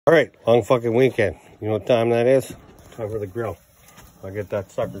All right, long fucking weekend. You know what time that is? Time for the grill. I'll get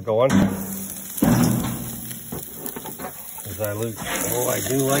that sucker going. As I look, oh, I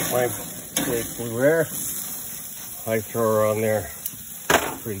do like my steak blue rare. I throw her on there.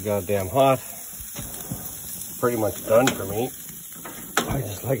 Pretty goddamn hot. Pretty much done for me. I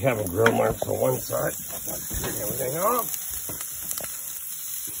just like having grill marks on one side. Turn everything off.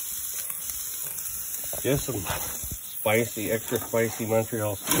 Just some spicy, extra spicy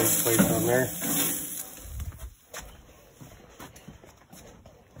Montreal steak plate on there.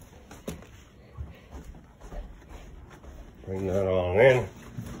 Bring that on in.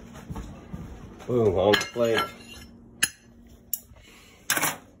 Boom, on the plate.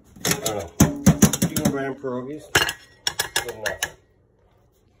 I don't know, 2 gram pierogies. Good enough.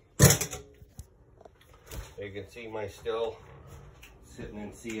 You can see my still sitting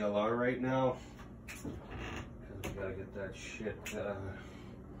in CLR right now. We gotta get that shit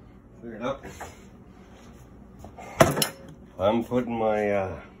cleared up. I'm putting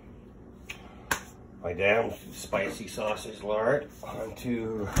my my damn spicy sausage lard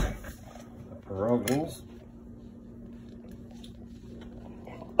onto the pierogies.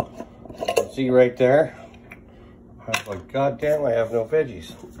 You can see right there. I'm like, goddamn, I have no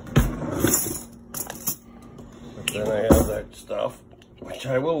veggies. But then I have that stuff, which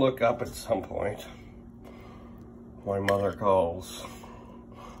I will look up at some point. My mother calls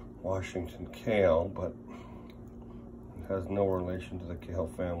Washington kale, but it has no relation to the kale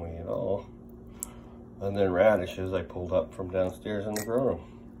family at all. And then radishes I pulled up from downstairs in the grow room.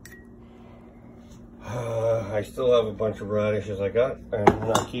 I still have a bunch of radishes I got, and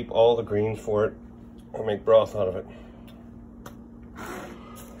I keep all the greens for it. I'll make broth out of it.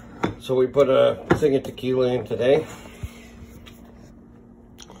 So we put a thing of tequila in today.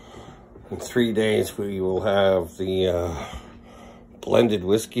 In 3 days, we will have the blended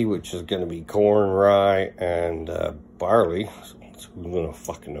whiskey, which is going to be corn, rye, and barley. So who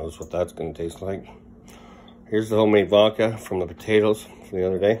fucking knows what that's going to taste like. Here's the homemade vodka from the potatoes from the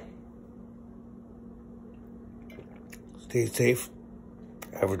other day. Stay safe.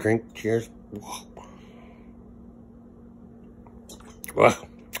 Have a drink. Cheers. Well,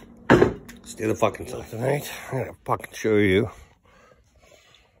 stay the fucking side. Tonight, I'm going to fucking show you.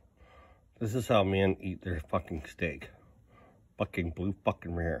 This is how men eat their fucking steak. Fucking blue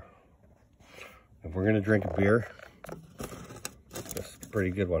fucking rare. If we're gonna drink a beer, this is a pretty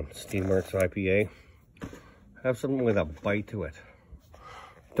good one. Steamworks IPA. Have something with a bite to it.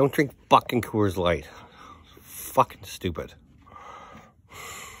 Don't drink fucking Coors Light. Fucking stupid.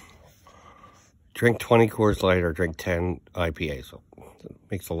 Drink 20 Coors Light or drink 10 IPA. So it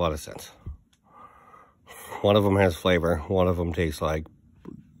makes a lot of sense. One of them has flavor. One of them tastes like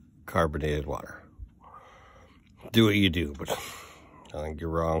carbonated water. Do what you do, but I think you're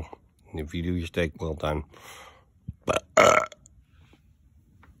wrong. And if you do your steak, well done. But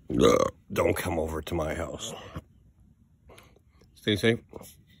don't come over to my house. Stay safe.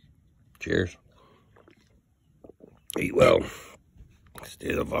 Cheers. Eat well.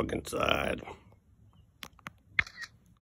 Stay the fucking side.